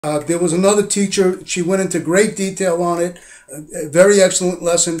There was another teacher, she went into great detail on it, a very excellent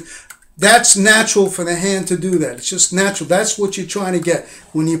lesson. That's natural for the hand to do that. It's just natural. That's what you're trying to get.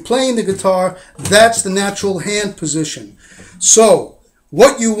 When you're playing the guitar, that's the natural hand position. So,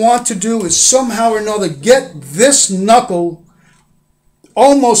 what you want to do is somehow or another get this knuckle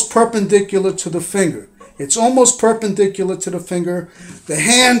almost perpendicular to the finger. It's almost perpendicular to the finger. The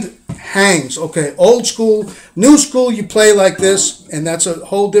hand hangs. Okay, old school, new school, you play like this, and that's a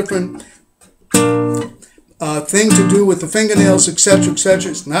whole different thing to do with the fingernails, etc.,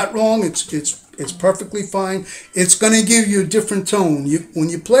 etc. It's not wrong. It's perfectly fine. It's going to give you a different tone. When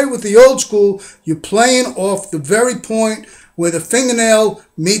you play with the old school, you're playing off the very point where the fingernail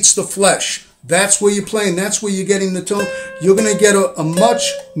meets the flesh. That's where you're playing. That's where you're getting the tone. You're going to get a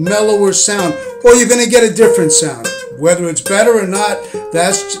much mellower sound, or you're going to get a different sound. Whether it's better or not,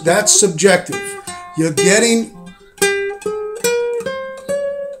 that's subjective. You're getting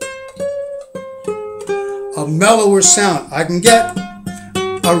a mellower sound. I can get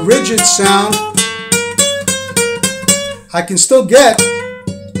a rigid sound. I can still get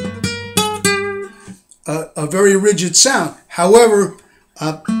a very rigid sound. However,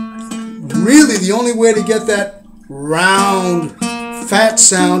 really the only way to get that round, fat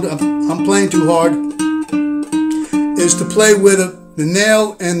sound, I'm playing too hard, is to play where the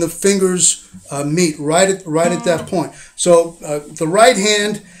nail and the fingers meet, right at that point. So the right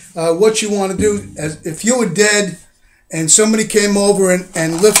hand, what you want to do, if you were dead and somebody came over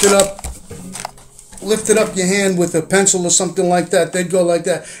and lifted up your hand with a pencil or something like that, they'd go like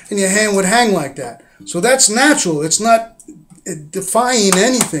that, and your hand would hang like that. So that's natural. It's not defying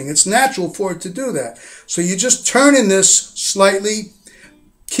anything. It's natural for it to do that. So you're just turning this slightly,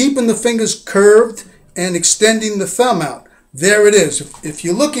 keeping the fingers curved and extending the thumb out. There it is. If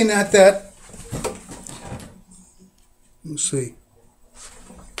you're looking at that, let's see.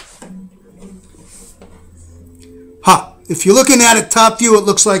 If you're looking at it top view, it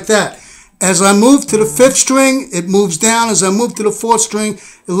looks like that. As I move to the 5th string, it moves down. As I move to the 4th string,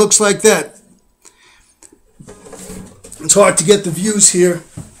 it looks like that. It's hard to get the views here.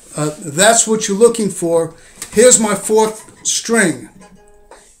 That's what you're looking for. Here's my 4th string.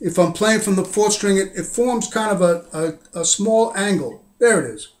 If I'm playing from the 4th string, it forms kind of a small angle. There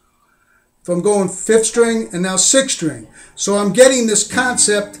it is. If I'm going 5th string and now 6th string. So I'm getting this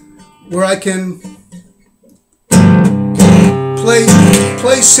concept where I can play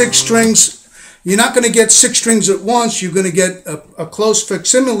 6 strings. You're not going to get 6 strings at once. You're going to get a close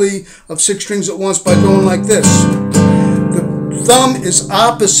facsimile of 6 strings at once by going like this. The thumb is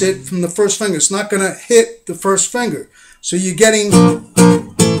opposite from the first finger. It's not going to hit the first finger. So you're getting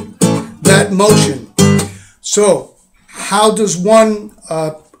that motion. So how does one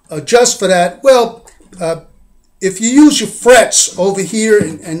adjust for that? Well, if you use your frets over here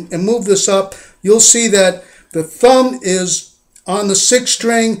and move this up, you'll see that the thumb is on the 6th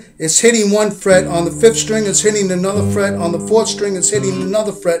string, it's hitting one fret. On the 5th string, it's hitting another fret. On the 4th string, it's hitting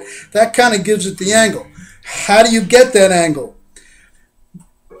another fret. That kind of gives it the angle. How do you get that angle?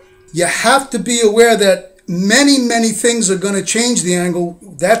 You have to be aware that many, many things are going to change the angle.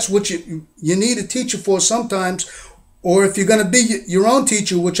 That's what you need a teacher for sometimes. Or if you're going to be your own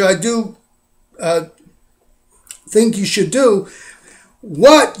teacher, which I do think you should do,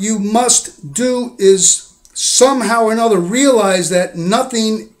 what you must do is somehow or another realize that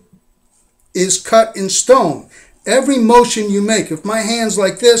nothing is cut in stone. Every motion you make, if my hand's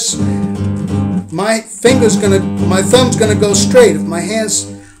like this, my thumb's gonna go straight. If my hand's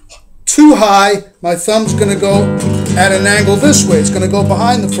too high, my thumb's gonna go at an angle this way. It's gonna go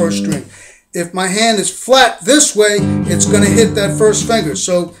behind the 1st string. If my hand is flat this way, it's gonna hit that 1st finger.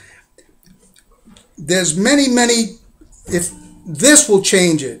 So there's many, if this will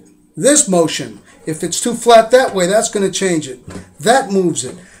change it, this motion. If it's too flat that way, that's going to change it. That moves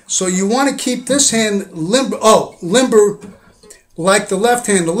it. So you want to keep this hand limber. Limber like the left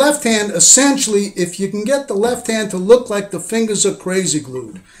hand. The left hand, essentially, if you can get the left hand to look like the fingers are crazy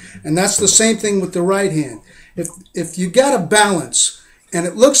glued. And that's the same thing with the right hand. If you got a balance and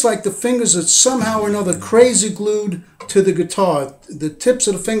it looks like the fingers are somehow or another crazy glued to the guitar, the tips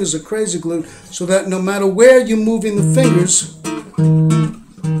of the fingers are crazy glued, so that no matter where you're moving the fingers,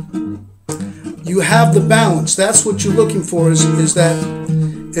 you have the balance. That's what you're looking for, is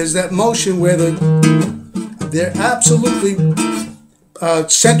that motion where they're absolutely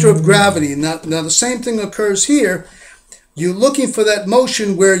center of gravity. Now the same thing occurs here. You're looking for that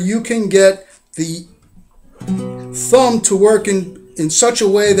motion where you can get the thumb to work in such a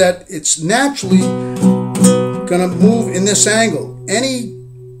way that it's naturally going to move in this angle. Any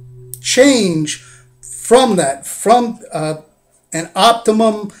change from that, an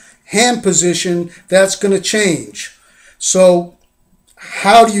optimum hand position that's going to change. So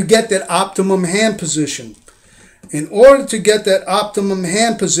how do you get that optimum hand position? In order to get that optimum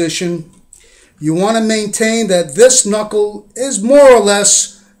hand position, you want to maintain that this knuckle is more or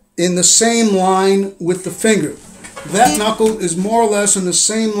less in the same line with the finger. That knuckle is more or less in the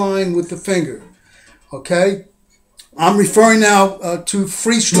same line with the finger. Okay? I'm referring now to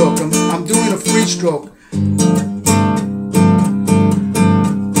free stroke. I'm doing a free stroke.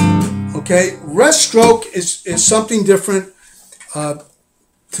 Okay? Rest stroke is something different.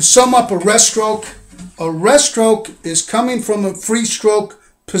 To sum up a rest stroke is coming from a free stroke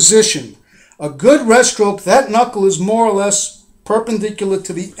position. A good rest stroke, that knuckle is more or less perpendicular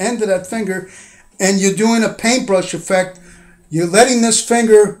to the end of that finger, and you're doing a paintbrush effect. You're letting this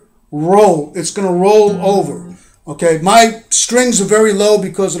finger roll. It's going to roll over. Okay, my strings are very low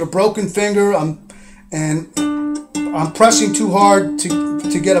because of the broken finger. I'm pressing too hard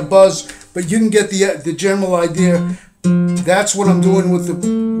to get a buzz, but you can get the general idea. That's what I'm doing with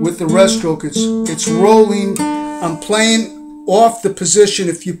the rest stroke. It's rolling. I'm playing off the position.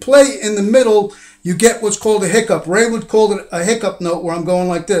 If you play in the middle, you get what's called a hiccup. Ray would call it a hiccup note, where I'm going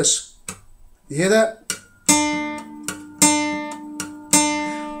like this. You hear that?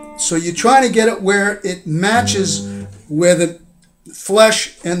 So you're trying to get it where it matches where the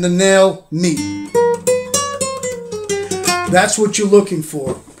flesh and the nail meet. That's what you're looking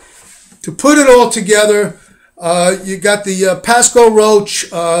for. To put it all together, you got the Pascal Roach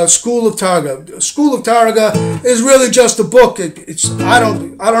School of Tarrega. School of Tarrega is really just a book. I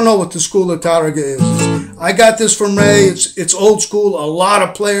don't know what the School of Tarrega is. I got this from Ray. It's old school. A lot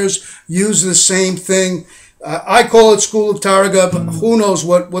of players use the same thing. I call it School of Tarrega, but who knows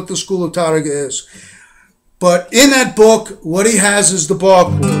what the School of Tarrega is. But in that book, what he has is the bar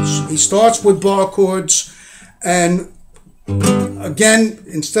chords. He starts with bar chords, and again,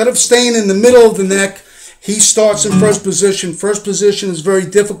 instead of staying in the middle of the neck, he starts in first position. First position is very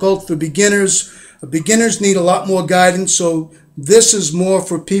difficult for beginners. Beginners need a lot more guidance, so this is more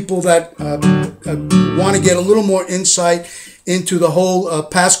for people that want to get a little more insight into the whole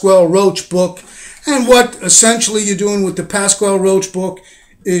Pascal Roach book. And what essentially you're doing with the Pascal Roach book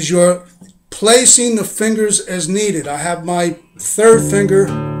is you're placing the fingers as needed. I have my third finger,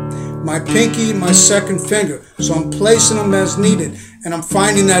 my pinky, my second finger. So I'm placing them as needed, and I'm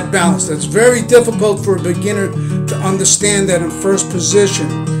finding that balance. That's very difficult for a beginner to understand that in first position,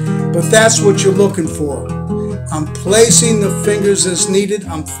 but that's what you're looking for. I'm placing the fingers as needed.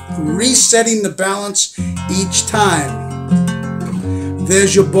 I'm resetting the balance each time.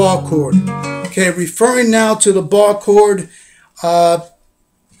 There's your bar chord. Okay, referring now to the bar chord.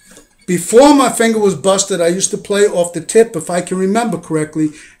 Before my finger was busted, I used to play off the tip, if I can remember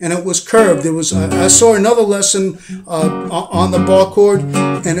correctly, and it was curved. It was I saw another lesson on the bar chord,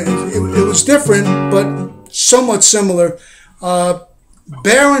 and it was different, but somewhat similar.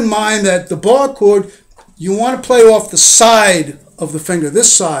 Bear in mind that the bar chord, you want to play off the side of the finger,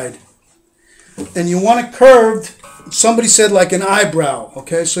 this side, and you want it curved. Somebody said like an eyebrow,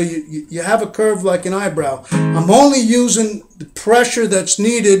 okay? So you have a curve like an eyebrow. I'm only using the pressure that's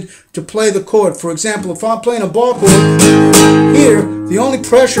needed to play the chord. For example, if I'm playing a bar chord here, the only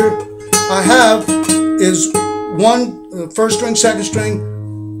pressure I have is first string, second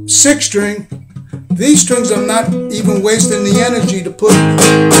string, sixth string. These strings, I'm not even wasting the energy to put